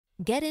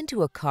Get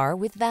into a car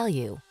with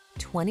value.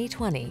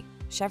 2020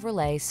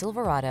 Chevrolet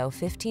Silverado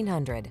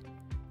 1500.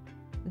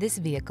 This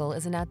vehicle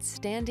is an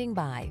outstanding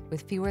buy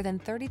with fewer than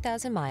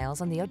 30,000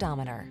 miles on the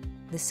odometer.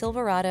 The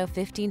Silverado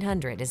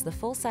 1500 is the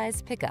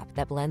full-size pickup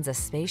that blends a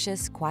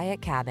spacious,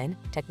 quiet cabin,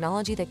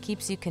 technology that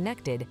keeps you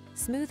connected,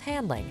 smooth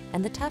handling,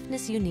 and the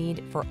toughness you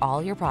need for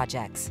all your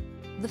projects.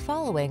 The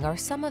following are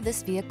some of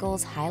this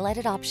vehicle's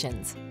highlighted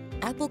options: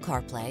 Apple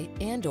CarPlay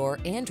and/or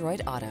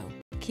Android Auto,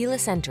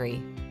 keyless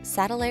entry,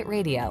 satellite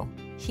radio,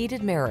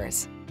 heated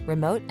mirrors,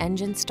 remote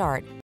engine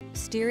start,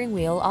 steering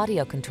wheel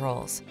audio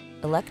controls,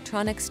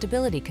 electronic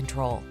stability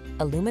control,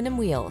 aluminum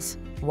wheels,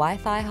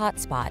 Wi-Fi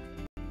hotspot,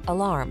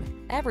 alarm.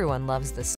 Everyone loves the